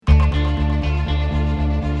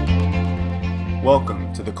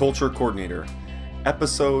Welcome to the Culture Coordinator,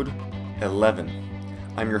 episode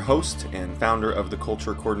 11. I'm your host and founder of the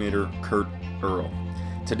Culture Coordinator, Kurt Earl.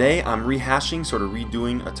 Today I'm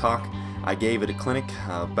redoing a talk I gave at a clinic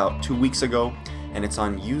about 2 weeks ago, and it's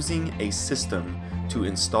on using a system to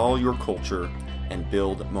install your culture and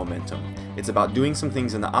build momentum. It's about doing some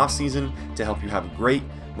things in the off season to help you have great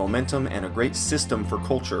momentum and a great system for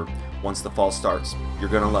culture once the fall starts. You're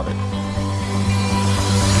going to love it.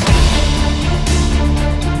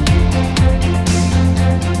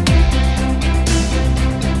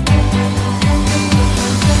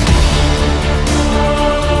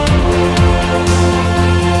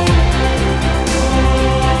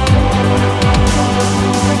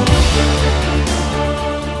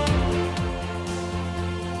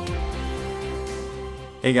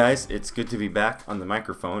 Hey guys, it's good to be back on the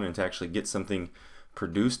microphone and to actually get something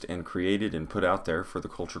produced and created and put out there for the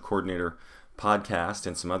Culture Coordinator podcast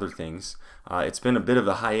and some other things. It's been a bit of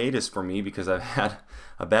a hiatus for me because I've had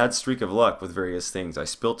a bad streak of luck with various things. I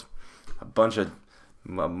spilt a bunch of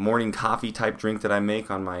morning coffee type drink that I make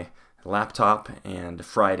on my laptop and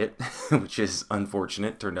fried it, which is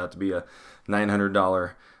unfortunate. Turned out to be a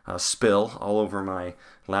 $900 spill all over my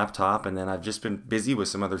laptop, and then I've just been busy with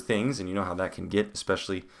some other things, and you know how that can get,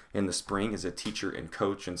 especially in the spring as a teacher and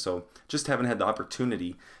coach, and so just haven't had the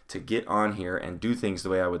opportunity to get on here and do things the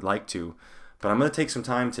way I would like to. But I'm going to take some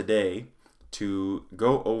time today to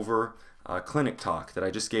go over a clinic talk that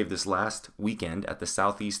I just gave this last weekend at the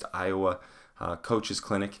Southeast Iowa Coaches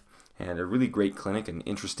Clinic, and a really great clinic, an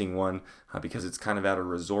interesting one because it's kind of at a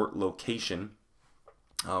resort location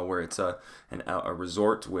where it's a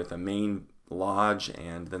resort with a main lodge,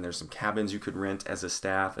 and then there's some cabins you could rent as a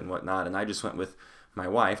staff and whatnot. And I just went with my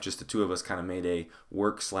wife, just the two of us kind of made a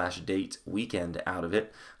work/date weekend out of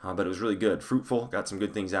it, but it was really good, fruitful, got some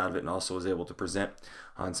good things out of it, and also was able to present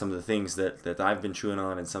on some of the things that I've been chewing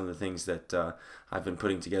on and some of the things that I've been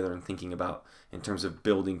putting together and thinking about in terms of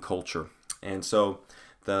building culture. And so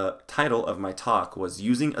the title of my talk was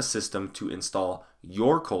Using a System to Install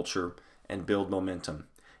Your Culture and Build Momentum.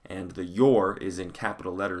 And the "your" is in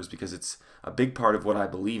capital letters because it's a big part of what I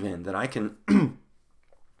believe in, that I can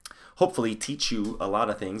hopefully teach you a lot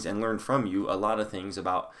of things and learn from you a lot of things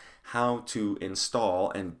about how to install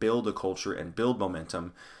and build a culture and build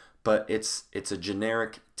momentum. But it's a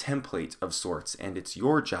generic template of sorts, and it's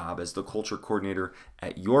your job as the culture coordinator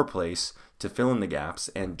at your place to fill in the gaps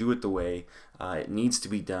and do it the way it needs to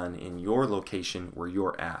be done in your location where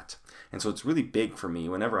you're at. And so it's really big for me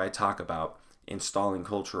whenever I talk about installing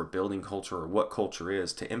culture or building culture or what culture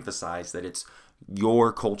is, to emphasize that it's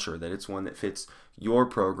your culture, that it's one that fits your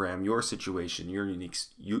program, your situation, your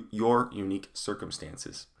unique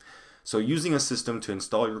circumstances. So using a system to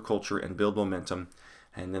install your culture and build momentum.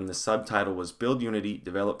 And then the subtitle was Build Unity,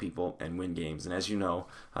 Develop People, and Win Games. And as you know,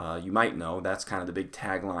 you might know, that's kind of the big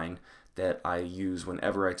tagline that I use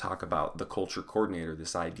whenever I talk about the culture coordinator,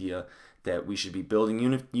 this idea that we should be building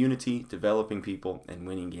unity, developing people, and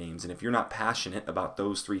winning games. And if you're not passionate about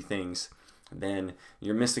those three things, then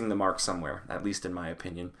you're missing the mark somewhere, at least in my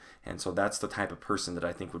opinion. And so that's the type of person that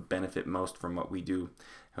I think would benefit most from what we do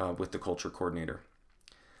with the culture coordinator.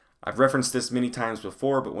 I've referenced this many times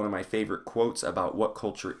before, but one of my favorite quotes about what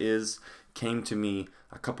culture is came to me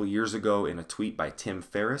a couple years ago in a tweet by Tim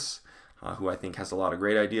Ferriss, who I think has a lot of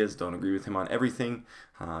great ideas. Don't agree with him on everything.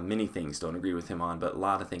 Many things don't agree with him on, but a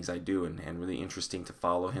lot of things I do, and really interesting to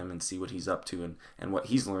follow him and see what he's up to and what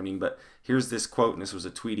he's learning. But here's this quote, and this was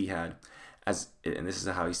a tweet he had, and this is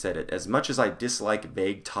how he said it: "As much as I dislike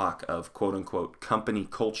vague talk of quote-unquote company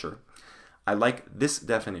culture, I like this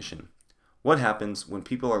definition. What happens when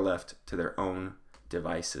people are left to their own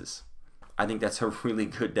devices?" I think that's a really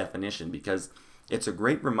good definition because it's a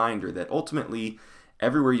great reminder that ultimately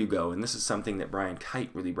everywhere you go, and this is something that Brian Kite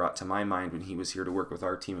really brought to my mind when he was here to work with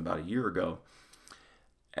our team about a year ago,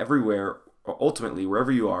 everywhere, or ultimately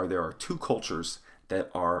wherever you are, there are two cultures that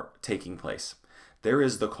are taking place. There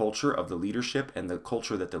is the culture of the leadership and the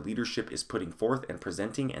culture that the leadership is putting forth and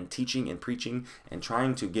presenting and teaching and preaching and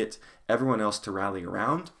trying to get everyone else to rally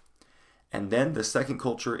around. And then the second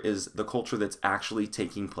culture is the culture that's actually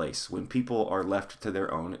taking place when people are left to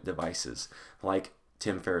their own devices, like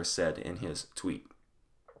Tim Ferriss said in his tweet.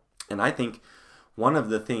 And I think one of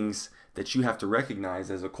the things that you have to recognize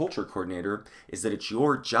as a culture coordinator is that it's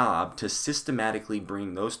your job to systematically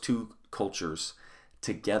bring those two cultures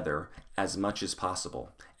together as much as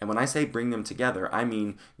possible. And when I say bring them together, I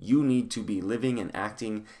mean you need to be living and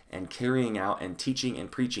acting and carrying out and teaching and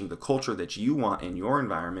preaching the culture that you want in your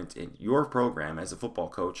environment, in your program as a football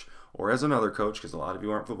coach or as another coach, because a lot of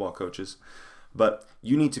you aren't football coaches, but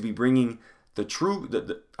you need to be bringing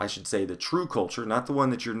I should say the true culture, not the one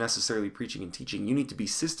that you're necessarily preaching and teaching. You need to be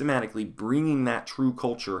systematically bringing that true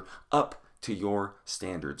culture up to your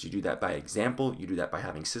standards. You do that by example. You do that by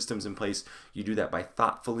having systems in place. You do that by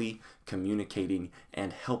thoughtfully communicating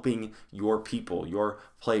and helping your people, your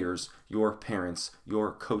players, your parents,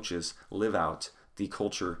 your coaches live out the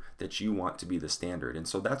culture that you want to be the standard. And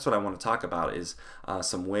so that's what I want to talk about is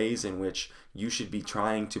some ways in which you should be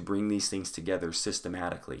trying to bring these things together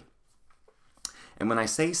systematically. And when I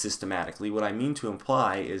say systematically, what I mean to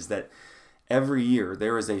imply is that every year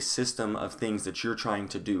there is a system of things that you're trying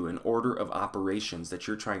to do, an order of operations that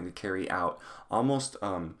you're trying to carry out, almost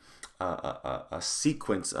a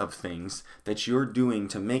sequence of things that you're doing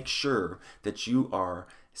to make sure that you are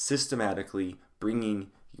systematically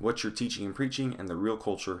bringing what you're teaching and preaching and the real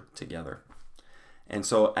culture together. And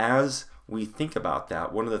so as we think about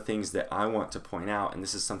that, one of the things that I want to point out, and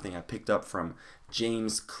this is something I picked up from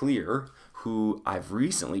James Clear, who I've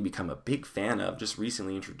recently become a big fan of, just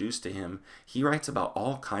recently introduced to him. He writes about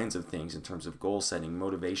all kinds of things in terms of goal setting,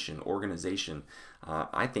 motivation, organization.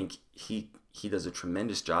 I think he does a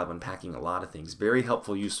tremendous job unpacking a lot of things. Very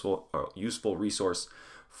helpful, useful resource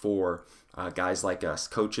for guys like us,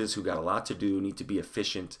 coaches who got a lot to do, need to be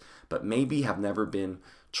efficient, but maybe have never been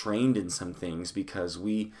trained in some things because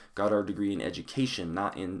we got our degree in education,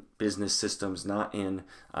 not in business systems, not in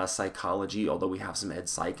psychology, although we have some ed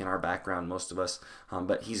psych in our background, most of us,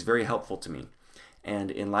 but he's very helpful to me. And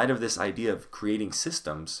in light of this idea of creating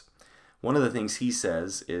systems, one of the things he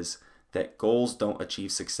says is that goals don't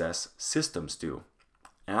achieve success, systems do.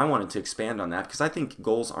 And I wanted to expand on that because I think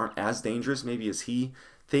goals aren't as dangerous maybe as he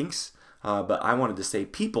thinks, but I wanted to say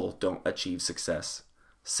people don't achieve success,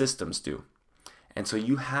 systems do. And so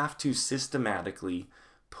you have to systematically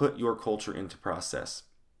put your culture into process.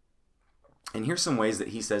 And here's some ways that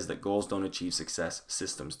he says that goals don't achieve success,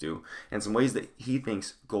 systems do. And some ways that he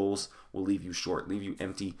thinks goals will leave you short, leave you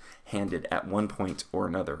empty-handed at one point or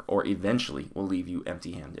another, or eventually will leave you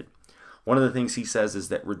empty-handed. One of the things he says is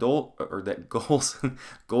that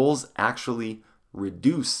goals actually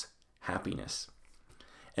reduce happiness.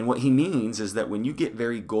 And what he means is that when you get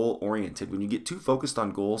very goal-oriented, when you get too focused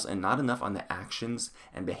on goals and not enough on the actions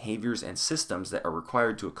and behaviors and systems that are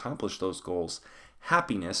required to accomplish those goals,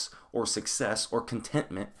 happiness or success or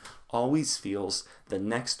contentment always feels the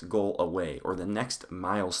next goal away or the next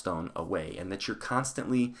milestone away, and that you're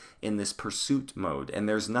constantly in this pursuit mode. And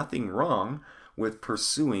there's nothing wrong with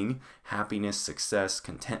pursuing happiness, success,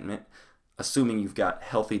 contentment, assuming you've got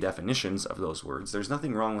healthy definitions of those words. There's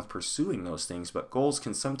nothing wrong with pursuing those things, but goals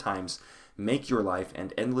can sometimes make your life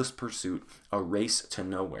and endless pursuit a race to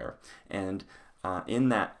nowhere. And in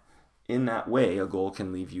that way, a goal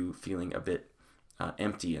can leave you feeling a bit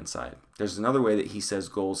empty inside. There's another way that he says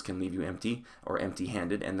goals can leave you empty or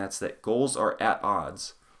empty-handed, and that's that goals are at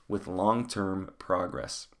odds with long-term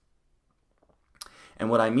progress. And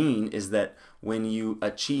what I mean is that when you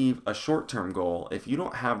achieve a short-term goal, if you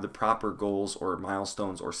don't have the proper goals or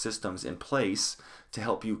milestones or systems in place to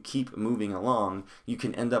help you keep moving along, you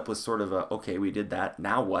can end up with sort of a, okay, we did that,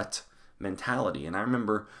 now what mentality. And I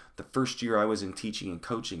remember the first year I was in teaching and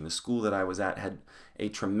coaching, the school that I was at had a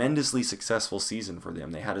tremendously successful season for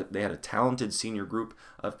them. They had a talented senior group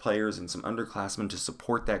of players and some underclassmen to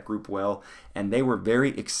support that group well, and they were very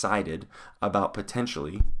excited about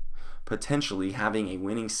potentially having a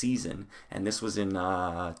winning season. And this was in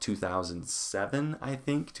 2007, I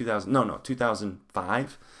think.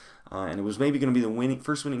 2005. And it was maybe going to be the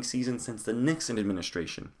first winning season since the Nixon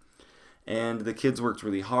administration. And the kids worked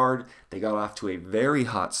really hard. They got off to a very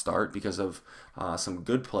hot start because of some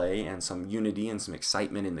good play and some unity and some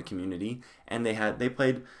excitement in the community. And they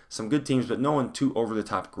played some good teams, but no one too over the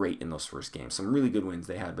top great in those first games. Some really good wins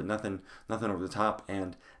they had, but nothing over the top.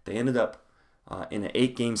 And they ended up in an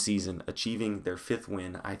 8-game season achieving their 5th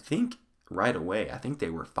win, I think right away. I think they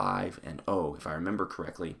were 5-0, if I remember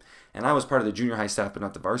correctly. And I was part of the junior high staff, but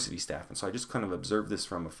not the varsity staff. And so I just kind of observed this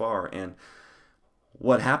from afar. And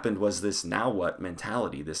what happened was this now what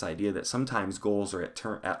mentality, this idea that sometimes goals are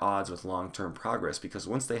at odds with long-term progress, because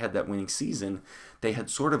once they had that winning season, they had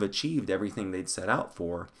sort of achieved everything they'd set out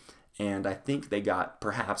for. And I think they got,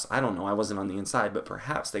 perhaps, I don't know, I wasn't on the inside, but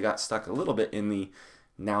perhaps they got stuck a little bit in the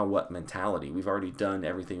now what mentality. We've already done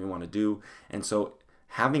everything we want to do. And so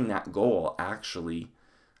having that goal actually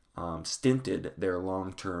stinted their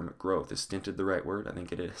long-term growth. Is stinted the right word? I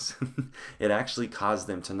think it is. It actually caused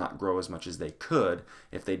them to not grow as much as they could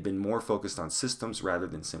if they'd been more focused on systems rather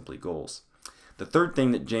than simply goals. The third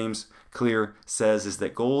thing that James Clear says is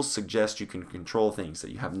that goals suggest you can control things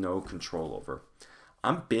that you have no control over.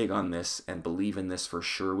 I'm big on this and believe in this for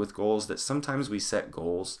sure with goals, that sometimes we set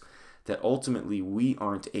goals that ultimately we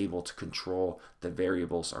aren't able to control the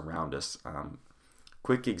variables around us.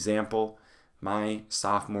 Quick example, my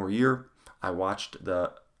sophomore year, I watched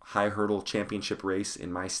the high hurdle championship race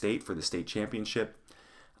in my state for the state championship.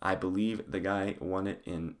 I believe the guy won it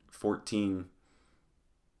in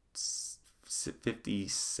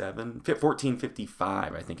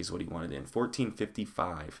 1455, I think is what he won it in,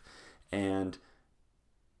 1455. And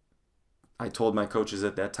I told my coaches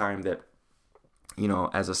at that time that,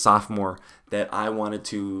 as a sophomore, that I wanted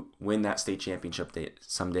to win that state championship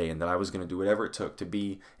someday, and that I was going to do whatever it took to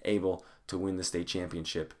be able to win the state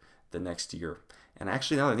championship the next year. And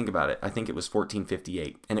actually, now that I think about it, I think it was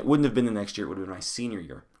 1458. And it wouldn't have been the next year, it would have been my senior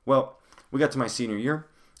year. Well, we got to my senior year.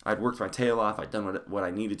 I'd worked my tail off. I'd done what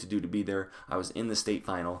I needed to do to be there. I was in the state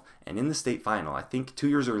final. And in the state final, I think 2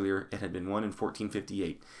 years earlier, it had been won in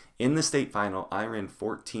 1458. In the state final, I ran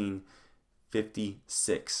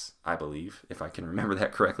 1456, I believe, if I can remember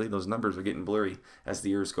that correctly. Those numbers are getting blurry as the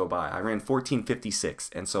years go by. I ran 1456,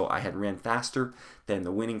 and so I had ran faster than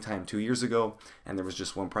the winning time 2 years ago, and there was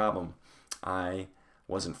just one problem. I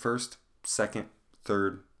wasn't first, second,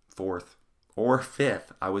 third, fourth, or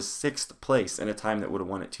fifth. I was sixth place in a time that would have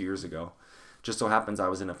won it 2 years ago. Just so happens I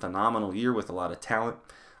was in a phenomenal year with a lot of talent.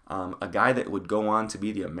 A guy that would go on to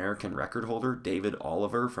be the American record holder, David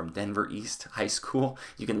Oliver from Denver East High School.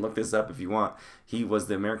 You can look this up if you want. He was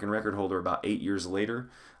the American record holder about 8 years later.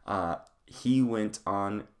 He went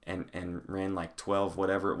on and ran like 12,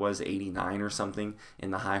 whatever it was, 89 or something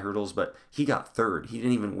in the high hurdles, but he got third. He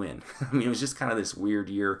didn't even win. I mean, it was just kind of this weird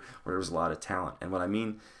year where there was a lot of talent. And what I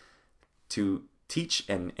mean to teach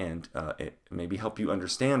and maybe help you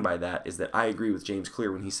understand by that is that I agree with James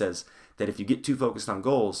Clear when he says that if you get too focused on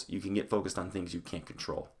goals, you can get focused on things you can't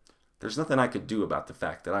control. There's nothing I could do about the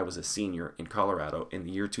fact that I was a senior in Colorado in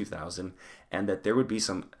the year 2000 and that there would be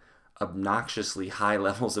some obnoxiously high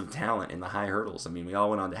levels of talent in the high hurdles. I mean, we all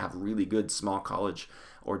went on to have really good small college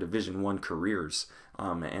or Division I careers.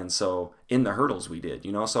 And so in the hurdles we did,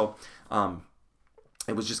 so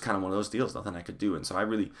it was just kind of one of those deals, nothing I could do. And so I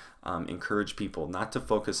really encourage people not to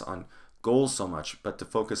focus on goals so much, but to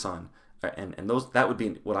focus on, and that would be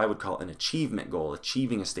what I would call an achievement goal,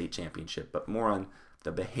 achieving a state championship, but more on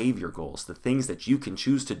the behavior goals, the things that you can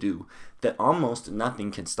choose to do that almost nothing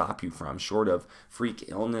can stop you from, short of freak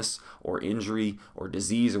illness or injury or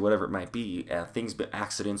disease or whatever it might be,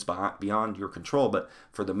 accidents beyond your control. But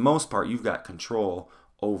for the most part, you've got control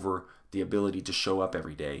over the ability to show up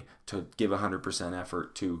every day, to give 100%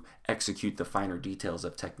 effort, to execute the finer details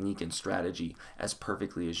of technique and strategy as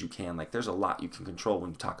perfectly as you can. Like, there's a lot you can control when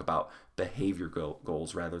you talk about behavior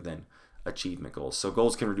goals rather than achievement goals. So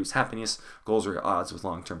goals can reduce happiness, goals are at odds with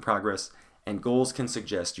long-term progress, and goals can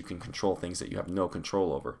suggest you can control things that you have no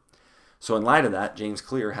control over. So in light of that, James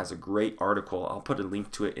Clear has a great article, I'll put a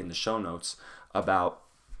link to it in the show notes, about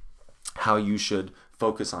how you should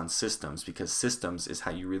focus on systems, because systems is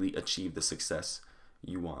how you really achieve the success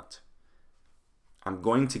you want. I'm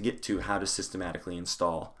going to get to how to systematically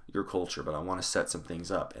install your culture, but I want to set some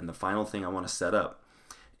things up. And the final thing I want to set up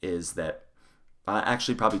is that,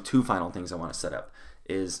 actually probably two final things I want to set up,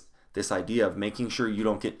 is this idea of making sure you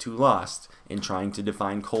don't get too lost in trying to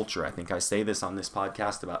define culture. I think I say this on this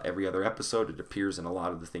podcast about every other episode. It appears in a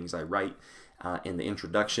lot of the things I write in the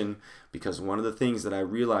introduction, because one of the things that I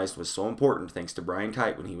realized was so important, thanks to Brian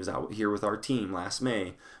Kite when he was out here with our team last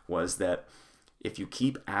May, was that if you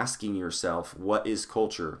keep asking yourself, what is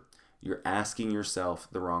culture, you're asking yourself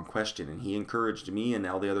the wrong question. And he encouraged me and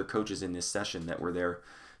all the other coaches in this session that were there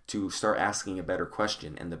to start asking a better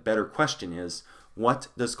question. And the better question is, what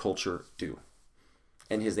does culture do?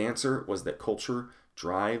 And his answer was that culture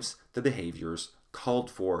drives the behaviors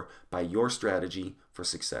called for by your strategy for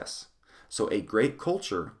success. So a great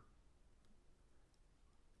culture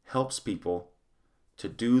helps people to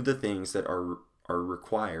do the things that are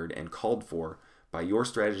required and called for by your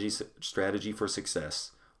strategy for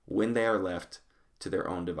success when they are left to their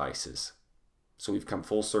own devices. So we've come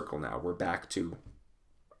full circle now. We're back to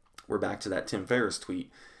that Tim Ferriss tweet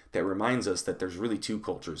that reminds us that there's really two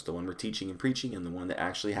cultures, the one we're teaching and preaching and the one that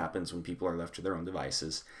actually happens when people are left to their own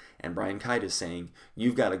devices. And Brian Kite is saying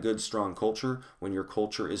you've got a good, strong culture when your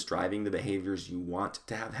culture is driving the behaviors you want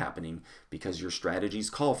to have happening because your strategies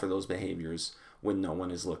call for those behaviors when no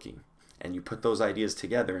one is looking. And you put those ideas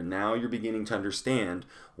together, and now you're beginning to understand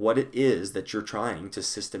what it is that you're trying to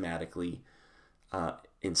systematically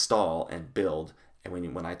install and build.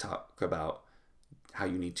 And when I talk about how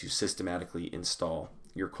you need to systematically install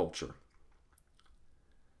your culture.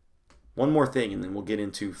 One more thing, and then we'll get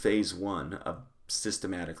into phase one of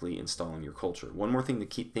systematically installing your culture. One more thing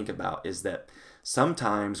to think about is that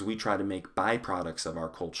Sometimes we try to make byproducts of our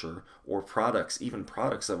culture, or even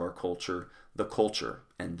products of our culture, the culture,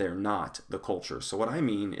 and they're not the culture. So what I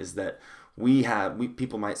mean is that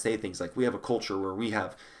people might say things like, we have a culture where we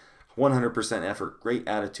have 100% effort, great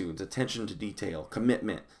attitudes, attention to detail,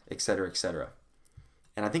 commitment, etc., etc.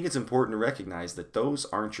 And I think it's important to recognize that those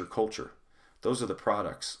aren't your culture. Those are the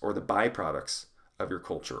products or the byproducts of your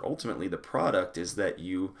culture. Ultimately, the product is that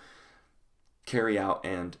you carry out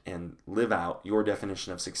and live out your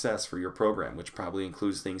definition of success for your program, which probably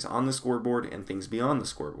includes things on the scoreboard and things beyond the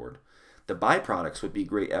scoreboard. The byproducts would be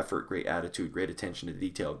great effort, great attitude, great attention to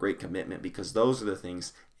detail, great commitment, because those are the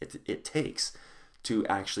things it takes to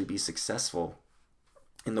actually be successful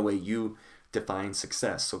in the way you define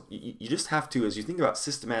success. So you just have to, as you think about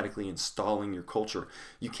systematically installing your culture,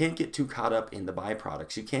 you can't get too caught up in the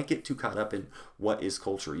byproducts. You can't get too caught up in what is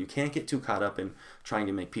culture. You can't get too caught up in trying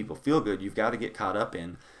to make people feel good. You've got to get caught up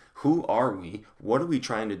in, who are we? What are we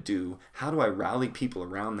trying to do? How do I rally people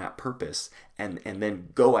around that purpose, and then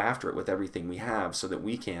go after it with everything we have, so that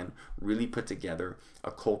we can really put together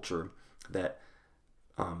a culture that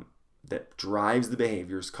drives the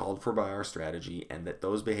behaviors called for by our strategy, and that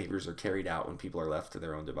those behaviors are carried out when people are left to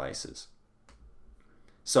their own devices.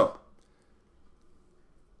 So,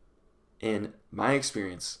 in my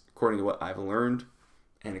experience, according to what I've learned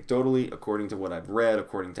anecdotally, according to what I've read,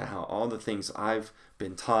 according to how all the things I've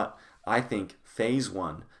been taught, I think phase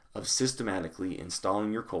one of systematically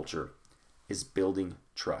installing your culture is building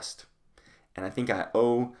trust. And I think I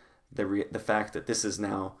owe the fact that this is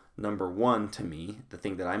now number one to me, the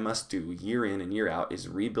thing that I must do year in and year out, is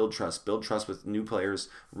rebuild trust, build trust with new players,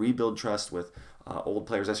 rebuild trust with old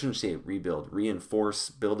players. I shouldn't say rebuild, reinforce,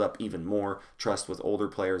 build up even more trust with older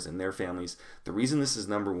players and their families. The reason this is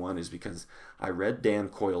number one is because I read Dan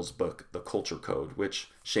Coyle's book, The Culture Code, which,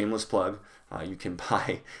 shameless plug, you can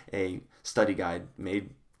buy a study guide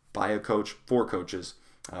made by a coach for coaches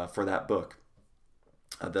for that book.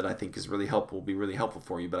 That I think is really helpful, will be really helpful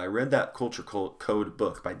for you. But I read that Culture Code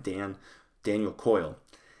book by Daniel Coyle,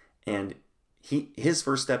 and his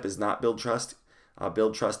first step is not build trust.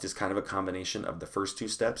 Build trust is kind of a combination of the first two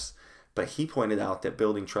steps, but he pointed out that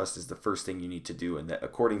building trust is the first thing you need to do, and that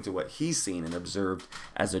according to what he's seen and observed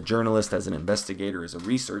as a journalist, as an investigator, as a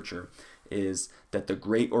researcher, is that the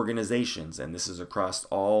great organizations, and this is across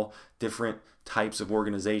all different types of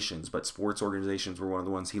organizations, but sports organizations were one of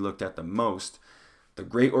the ones he looked at the most. The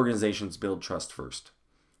great organizations build trust first.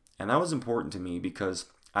 And that was important to me because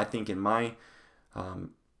I think in my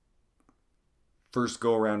first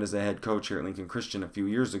go around as a head coach here at Lincoln Christian a few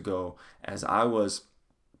years ago, as I was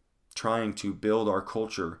trying to build our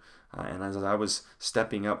culture, and as I was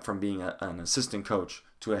stepping up from being an assistant coach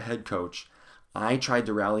to a head coach, I tried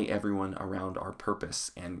to rally everyone around our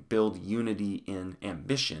purpose and build unity in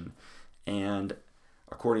ambition. And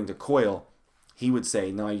according to Coyle, he would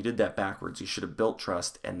say, no, you did that backwards. You should have built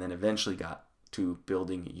trust and then eventually got to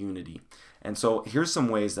building unity. And so here's some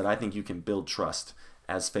ways that I think you can build trust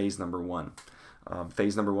as phase number one.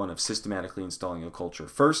 Phase number one of systematically installing a culture.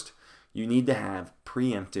 First, you need to have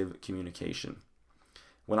preemptive communication.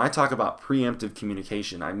 When I talk about preemptive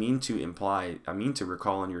communication, I mean to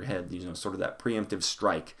recall in your head, sort of that preemptive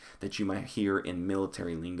strike that you might hear in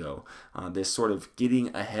military lingo. This sort of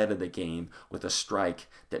getting ahead of the game with a strike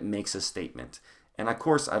that makes a statement. And of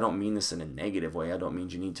course, I don't mean this in a negative way. I don't mean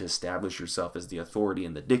you need to establish yourself as the authority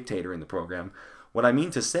and the dictator in the program. What I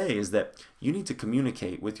mean to say is that you need to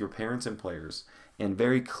communicate with your parents and players in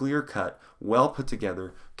very clear-cut,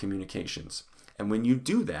 well-put-together communications. And when you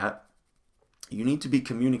do that, you need to be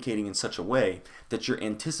communicating in such a way that you're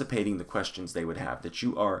anticipating the questions they would have, that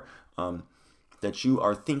you are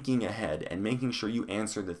thinking ahead and making sure you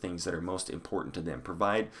answer the things that are most important to them.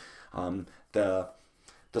 Provide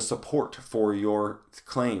the support for your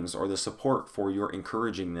claims, or the support for your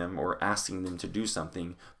encouraging them or asking them to do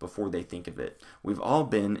something before they think of it. We've all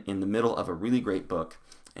been in the middle of a really great book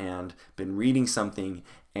and been reading something,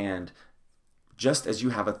 and just as you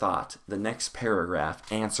have a thought, the next paragraph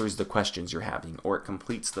answers the questions you're having, or it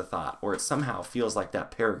completes the thought, or it somehow feels like that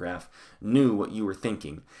paragraph knew what you were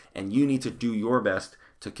thinking. And you need to do your best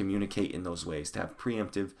to communicate in those ways, to have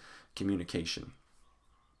preemptive communication.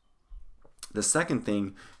 The second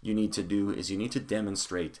thing you need to do is you need to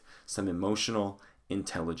demonstrate some emotional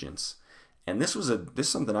intelligence. And this is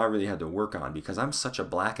something I really had to work on, because I'm such a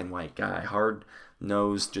black and white guy,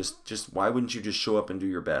 hard-nosed, just why wouldn't you just show up and do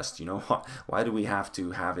your best? Why do we have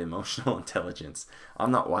to have emotional intelligence?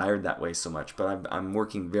 I'm not wired that way so much, but I'm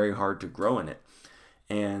working very hard to grow in it.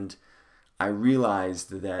 And I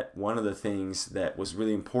realized that one of the things that was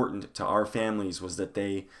really important to our families was that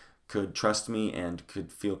they could trust me and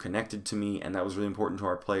could feel connected to me, and that was really important to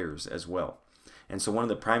our players as well. And so one of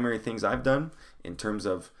the primary things I've done in terms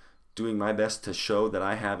of doing my best to show that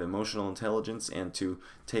I have emotional intelligence and to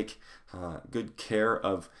take good care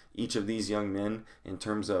of each of these young men in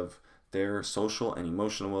terms of their social and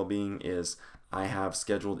emotional well-being is I have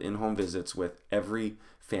scheduled in-home visits with every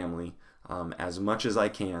family as much as I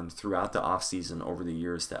can throughout the off-season over the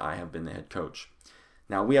years that I have been the head coach.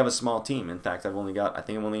 Now, we have a small team. In fact, I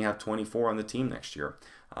think I only have 24 on the team next year.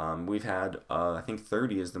 We've had, I think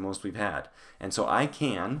 30 is the most we've had. And so I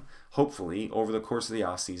can, hopefully, over the course of the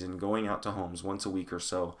offseason, going out to homes once a week or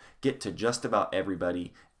so, get to just about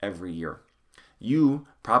everybody every year. You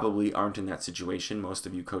probably aren't in that situation. Most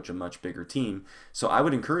of you coach a much bigger team. So I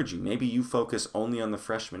would encourage you, maybe you focus only on the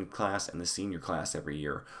freshman class and the senior class every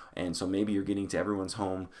year. And so maybe you're getting to everyone's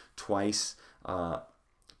home twice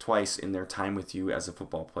in their time with you as a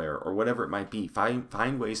football player, or whatever it might be.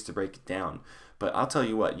 Find ways to break it down. But I'll tell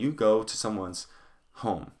you what, you go to someone's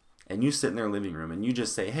home and you sit in their living room and you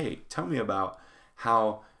just say, hey, tell me about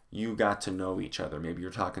how you got to know each other. Maybe you're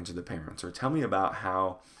talking to the parents, or tell me about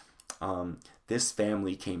how this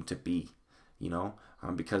family came to be,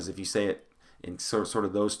 because if you say it in sort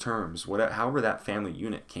of those terms, however that family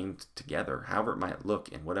unit came together, however it might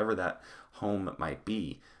look, and whatever that home might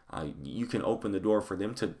be, you can open the door for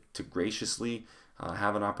them to graciously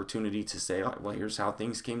have an opportunity to say, oh, well, here's how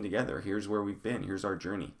things came together. Here's where we've been. Here's our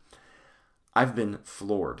journey. I've been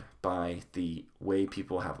floored by the way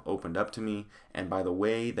people have opened up to me and by the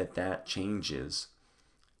way that changes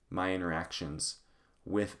my interactions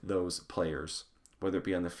with those players, whether it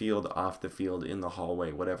be on the field, off the field, in the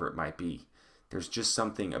hallway, whatever it might be. There's just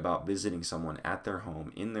something about visiting someone at their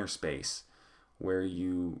home, in their space, where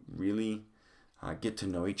you really get to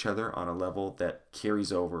know each other on a level that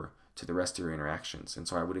carries over to the rest of your interactions. And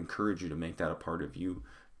so I would encourage you to make that a part of you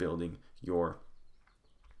building your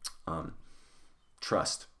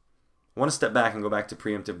trust. I want to step back and go back to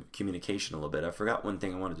preemptive communication a little bit. I forgot one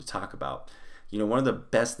thing I wanted to talk about. One of the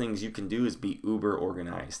best things you can do is be uber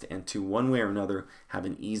organized and to one way or another have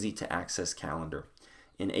an easy to access calendar.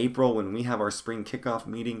 In April, when we have our spring kickoff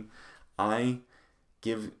meeting, I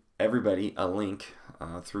give everybody a link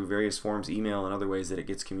through various forms, email and other ways that it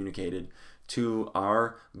gets communicated, to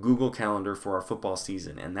our Google Calendar for our football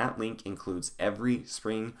season. And that link includes every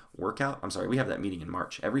spring workout. We have that meeting in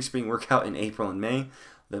March. Every spring workout in April and May,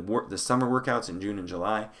 the summer workouts in June and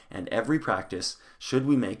July, and every practice, should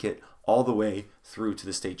we make it, all the way through to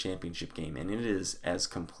the state championship game. And it is as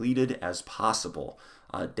completed as possible,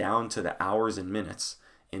 down to the hours and minutes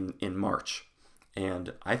in March.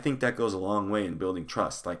 And I think that goes a long way in building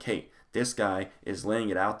trust. Like, hey, this guy is laying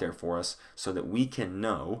it out there for us so that we can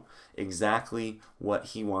know exactly what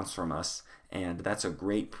he wants from us. And that's a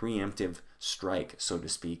great preemptive strike, so to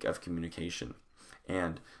speak, of communication.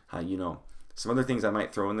 And, some other things I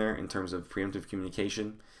might throw in there in terms of preemptive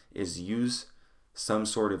communication is use some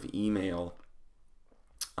sort of email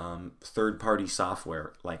third-party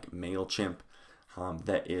software like MailChimp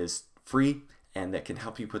that is free and that can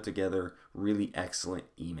help you put together really excellent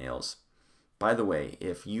emails. By the way,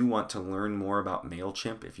 if you want to learn more about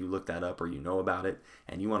MailChimp, if you look that up or you know about it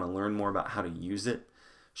and you want to learn more about how to use it,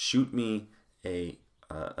 shoot me a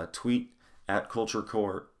tweet at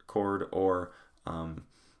CultureCord or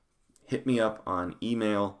hit me up on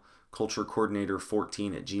email,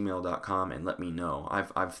 culturecoordinator14@gmail.com, and let me know.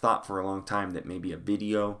 I've thought for a long time that maybe a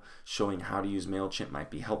video showing how to use MailChimp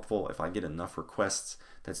might be helpful. If I get enough requests,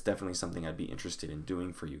 that's definitely something I'd be interested in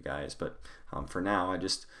doing for you guys. But for now, I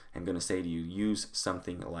just am going to say to you, use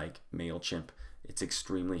something like MailChimp. It's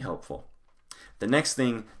extremely helpful. The next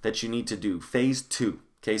thing that you need to do, phase 2.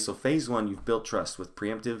 Okay, so phase 1, you've built trust with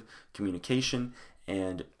preemptive communication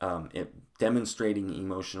and demonstrating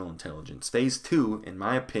emotional intelligence. Phase 2, in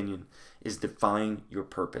my opinion, is define your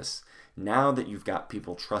purpose. Now that you've got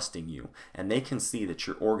people trusting you and they can see that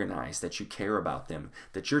you're organized, that you care about them,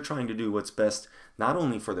 that you're trying to do what's best not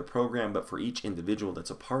only for the program but for each individual that's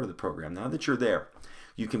a part of the program. Now that you're there,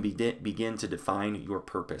 you can begin to define your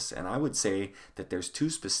purpose. And I would say that there's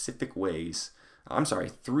 3,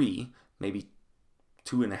 maybe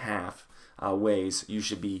 2.5 ways you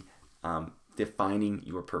should be defining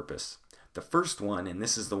your purpose. The first one, and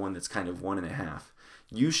this is the one that's kind of 1.5,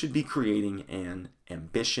 you should be creating an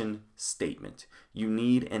ambition statement. You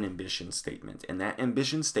need an ambition statement, and that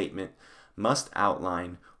ambition statement must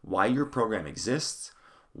outline why your program exists,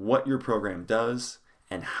 what your program does,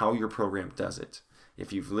 and how your program does it.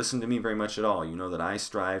 If you've listened to me very much at all, you know that I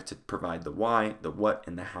strive to provide the why, the what,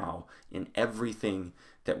 and the how in everything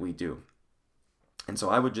that we do. And so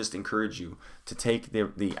I would just encourage you to take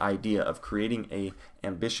the idea of creating a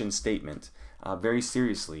ambition statement very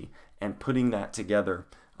seriously and putting that together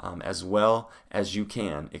as well as you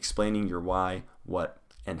can, explaining your why, what,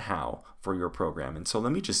 and how for your program. And so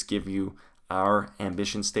let me just give you our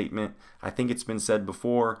ambition statement. I think it's been said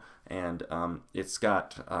before, and it's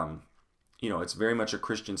got, it's very much a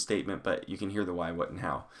Christian statement, but you can hear the why, what, and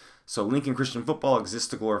how. So Lincoln Christian Football exists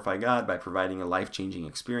to glorify God by providing a life-changing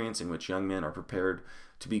experience in which young men are prepared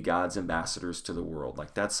to be God's ambassadors to the world.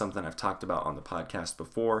 Like, that's something I've talked about on the podcast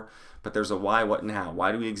before, but there's a why, what, and how.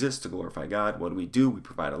 Why do we exist? To glorify God. What do? We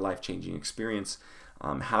provide a life-changing experience.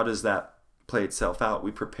 How does that play itself out?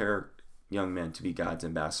 We prepare young men to be God's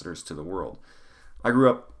ambassadors to the world. I grew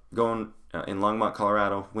up going in Longmont,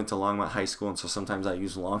 Colorado, went to Longmont High School, and so sometimes I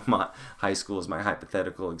use Longmont High School as my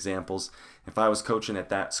hypothetical examples. If I was coaching at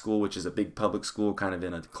that school, which is a big public school, kind of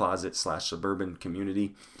in a closet/suburban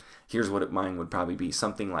community, here's what mine would probably be.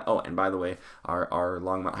 Something like, and by the way, our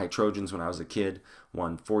Longmont High Trojans, when I was a kid,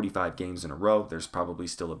 won 45 games in a row. There's probably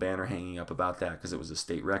still a banner hanging up about that because it was a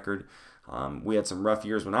state record. We had some rough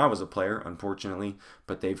years when I was a player, unfortunately,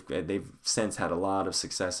 but they've since had a lot of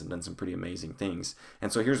success and done some pretty amazing things.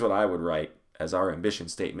 And so here's what I would write as our ambition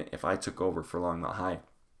statement if I took over for Longmont High,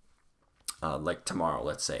 like tomorrow,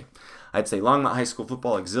 let's say. I'd say Longmont High School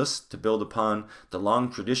football exists to build upon the long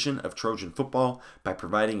tradition of Trojan football by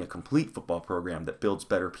providing a complete football program that builds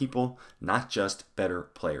better people, not just better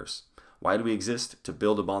players. Why do we exist? To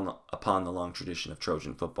build upon the long tradition of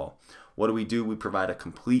Trojan football. What do? We provide a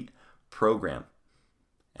complete program.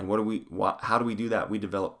 And how do we do that? We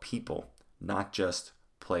develop people, not just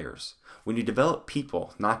players. When you develop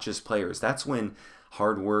people, not just players, that's when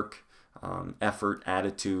hard work, effort,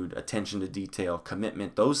 attitude, attention to detail,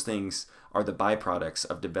 commitment, those things are the byproducts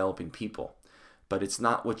of developing people. But it's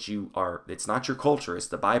not what you are, it's not your culture, it's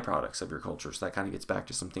the byproducts of your culture. So that kind of gets back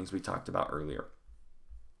to some things we talked about earlier.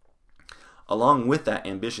 Along with that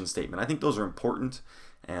ambition statement, I think those are important,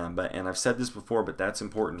 and I've said this before, but that's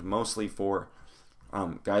important mostly for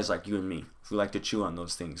guys like you and me who like to chew on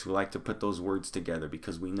those things, who like to put those words together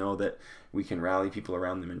because we know that we can rally people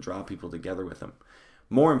around them and draw people together with them.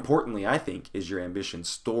 More importantly, I think, is your ambition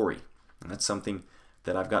story. And that's something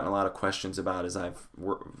that I've gotten a lot of questions about as I've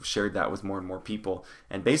shared that with more and more people.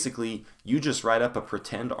 And basically, you just write up a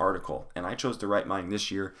pretend article. And I chose to write mine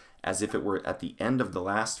this year as if it were at the end of the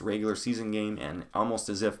last regular season game, and almost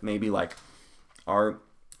as if maybe like our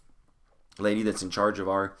lady that's in charge of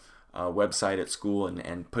our website at school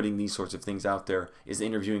and putting these sorts of things out there is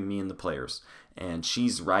interviewing me and the players. And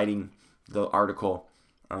she's writing the article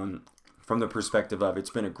from the perspective of,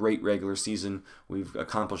 it's been a great regular season, we've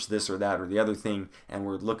accomplished this or that or the other thing, and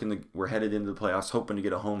we're headed into the playoffs hoping to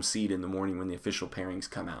get a home seed in the morning when the official pairings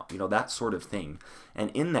come out, that sort of thing.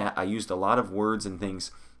 And in that, I used a lot of words and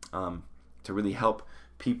things to really help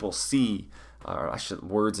people see,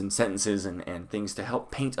 words and sentences and things to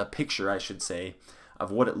help paint a picture, I should say, of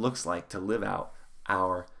what it looks like to live out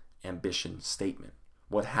our ambition statement.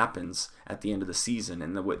 What happens at the end of the season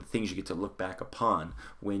and the things you get to look back upon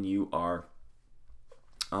when you are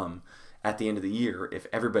at the end of the year, if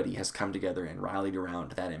everybody has come together and rallied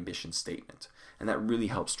around that ambition statement. And that really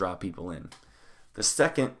helps draw people in. The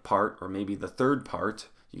second part, or maybe the third part,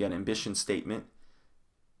 you got ambition statement.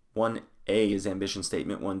 1A is ambition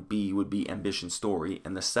statement, 1B would be ambition story,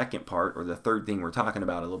 and the second part, or the third thing we're talking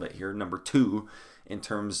about a little bit here, number 2, in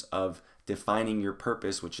terms of defining your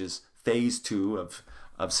purpose, which is phase 2 of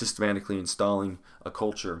systematically installing a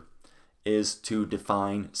culture, is to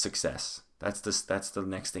define success. That's the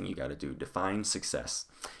next thing you got to do, define success.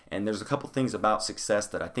 And there's a couple things about success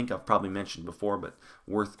that I think I've probably mentioned before, but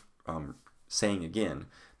worth saying again.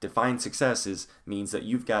 Define success means that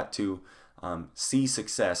you've got to see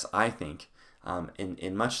success, I think,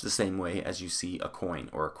 in much the same way as you see a coin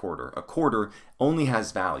or a quarter. A quarter only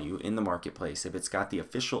has value in the marketplace if it's got the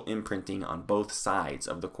official imprinting on both sides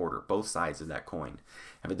of the quarter, both sides of that coin.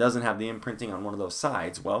 If it doesn't have the imprinting on one of those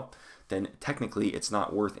sides, well, then technically it's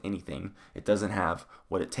not worth anything. It doesn't have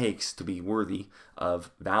what it takes to be worthy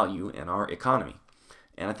of value in our economy.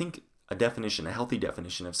 And I think a healthy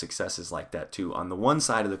definition of success is like that too. On the one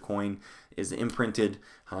side of the coin is imprinted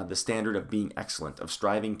the standard of being excellent, of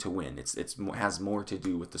striving to win. It has more to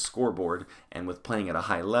do with the scoreboard and with playing at a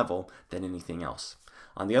high level than anything else.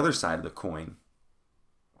 On the other side of the coin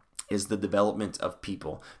is the development of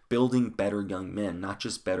people, building better young men, not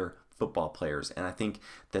just better football players. And I think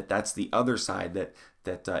that that's the other side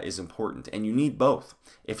that is important. And you need both.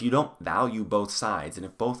 If you don't value both sides, and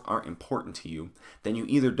if both aren't important to you, then you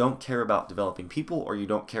either don't care about developing people or you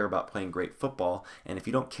don't care about playing great football. And if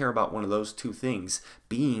you don't care about one of those two things,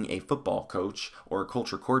 being a football coach or a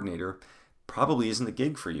culture coordinator probably isn't the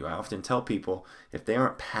gig for you. I often tell people, if they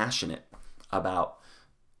aren't passionate about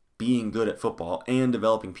being good at football and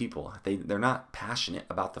developing people, they're not passionate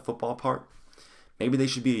about the football part, maybe they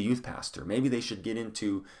should be a youth pastor. Maybe they should get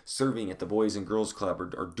into serving at the Boys and Girls Club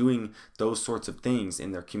or doing those sorts of things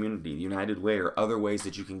in their community, the United Way, or other ways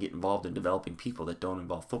that you can get involved in developing people that don't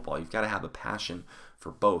involve football. You've got to have a passion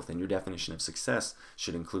for both, and your definition of success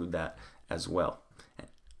should include that as well.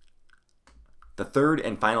 The third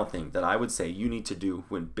and final thing that I would say you need to do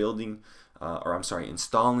when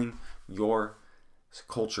installing your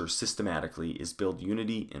culture systematically is build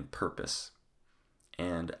unity and purpose.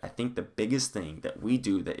 And I think the biggest thing that we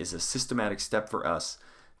do that is a systematic step for us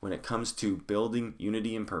when it comes to building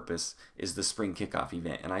unity and purpose is the spring kickoff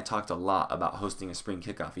event. And I talked a lot about hosting a spring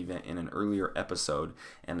kickoff event in an earlier episode.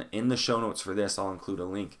 And in the show notes for this, I'll include a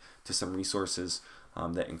link to some resources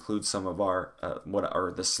that include some of our what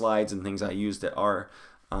are the slides and things I used at our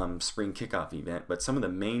spring kickoff event. But some of the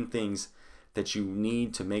main things that you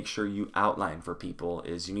need to make sure you outline for people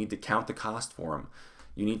is you need to count the cost for them.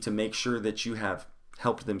 You need to make sure that you have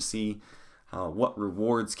helped them see what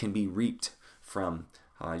rewards can be reaped from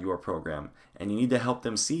your program. And you need to help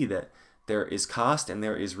them see that there is cost and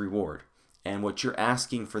there is reward. And what you're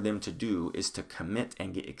asking for them to do is to commit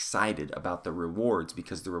and get excited about the rewards,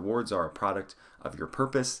 because the rewards are a product of your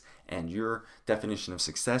purpose and your definition of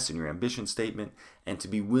success and your ambition statement, and to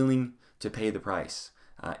be willing to pay the price,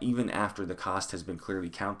 even after the cost has been clearly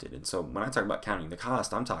counted. And so when I talk about counting the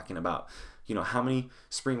cost, I'm talking about, how many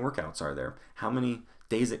spring workouts are there? How many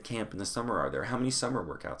days at camp in the summer are there? How many summer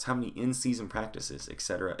workouts? How many in-season practices,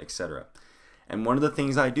 etc., etc. And one of the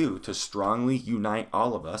things I do to strongly unite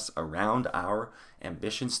all of us around our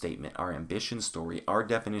ambition statement, our ambition story, our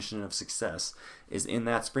definition of success is in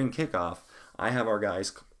that spring kickoff, I have our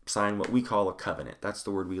guys sign what we call a covenant. That's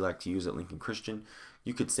the word we like to use at Lincoln Christian.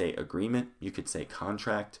 You could say agreement, you could say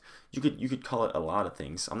contract, you could call it a lot of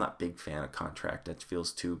things. I'm not a big fan of contract. That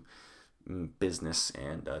feels too business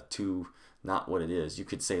and too not what it is. You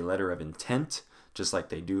could say letter of intent, just like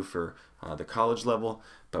they do for the college level.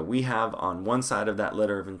 But we have on one side of that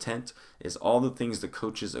letter of intent is all the things the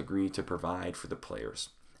coaches agree to provide for the players.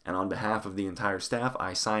 And on behalf of the entire staff,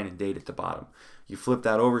 I sign and date at the bottom. You flip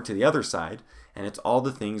that over to the other side, and it's all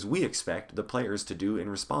the things we expect the players to do and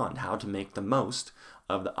respond, how to make the most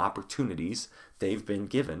of the opportunities they've been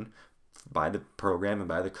given by the program and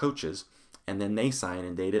by the coaches. And then they sign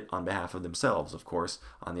and date it on behalf of themselves, of course,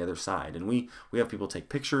 on the other side. And we have people take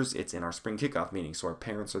pictures. It's in our spring kickoff meeting, so our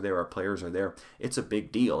parents are there, our players are there. It's a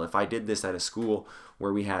big deal. If I did this at a school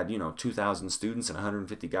where we had 2,000 students and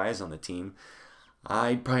 150 guys on the team,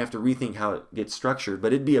 I'd probably have to rethink how it gets structured,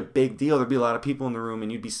 but it'd be a big deal. There'd be a lot of people in the room,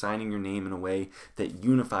 and you'd be signing your name in a way that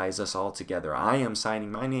unifies us all together. I am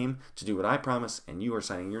signing my name to do what I promise, and you are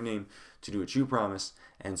signing your name to do what you promise.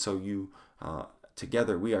 And so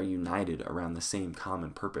together we are united around the same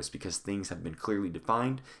common purpose, because things have been clearly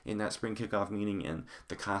defined in that spring kickoff meeting, and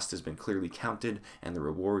the cost has been clearly counted, and the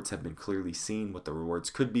rewards have been clearly seen, what the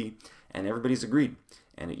rewards could be, and everybody's agreed,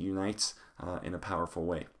 and it unites in a powerful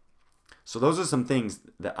way. So those are some things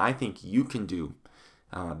that I think you can do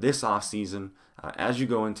this off season as you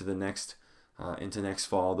go into next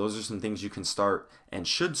fall. Those are some things you can start and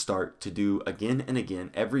should start to do again and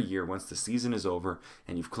again every year once the season is over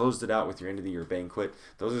and you've closed it out with your end of the year banquet.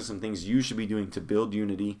 Those are some things you should be doing to build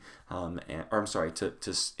unity, to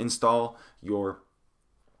install your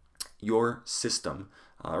system.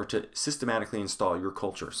 Or to systematically install your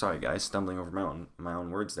culture. Sorry guys, stumbling over my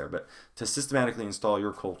own words there, but to systematically install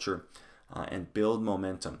your culture and build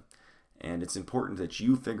momentum. And it's important that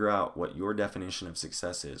you figure out what your definition of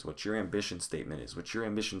success is, what your ambition statement is, what your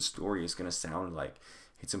ambition story is going to sound like.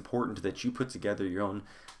 It's important that you put together your own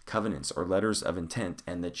covenants or letters of intent,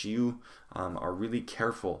 and that you are really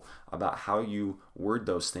careful about how you word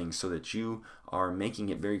those things, so that you are making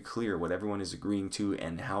it very clear what everyone is agreeing to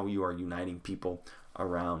and how you are uniting people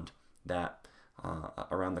around that,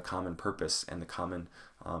 around the common purpose and the common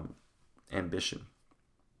ambition.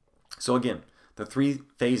 So again, the three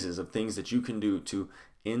phases of things that you can do to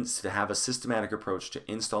have a systematic approach to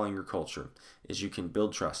installing your culture is: you can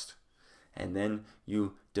build trust, and then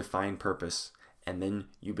you define purpose, and then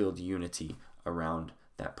you build unity around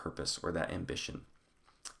that purpose or that ambition.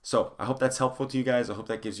 So I hope that's helpful to you guys. I hope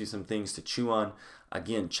that gives you some things to chew on.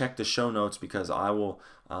 Again, check the show notes because I will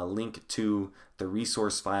link to the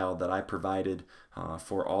resource file that I provided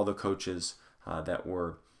for all the coaches that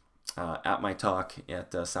were at my talk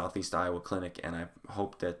at Southeast Iowa Clinic, and I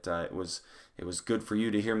hope that it was good for you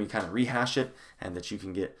to hear me kind of rehash it and that you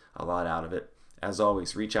can get a lot out of it. As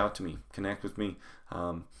always, reach out to me, connect with me,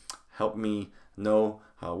 help me know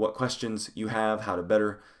what questions you have, how to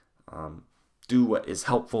better do what is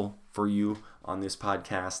helpful for you on this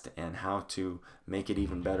podcast, and how to make it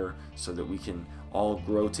even better so that we can all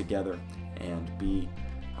grow together and be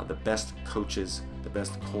the best coaches, the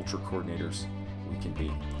best culture coordinators we can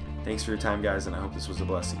be. Thanks for your time, guys, and I hope this was a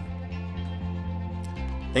blessing.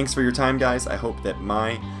 Thanks for your time, guys. I hope that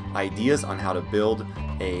my ideas on how to build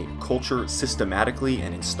a culture systematically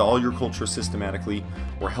and install your culture systematically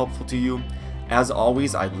were helpful to you. As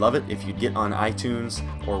always, I'd love it if you'd get on iTunes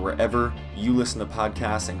or wherever you listen to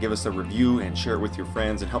podcasts and give us a review and share it with your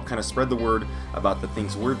friends and help kind of spread the word about the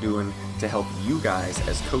things we're doing to help you guys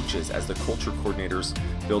as coaches, as the culture coordinators,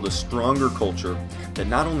 build a stronger culture that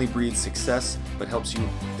not only breeds success, but helps you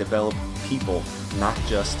develop people, not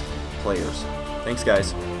just players. Thanks,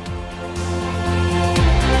 guys.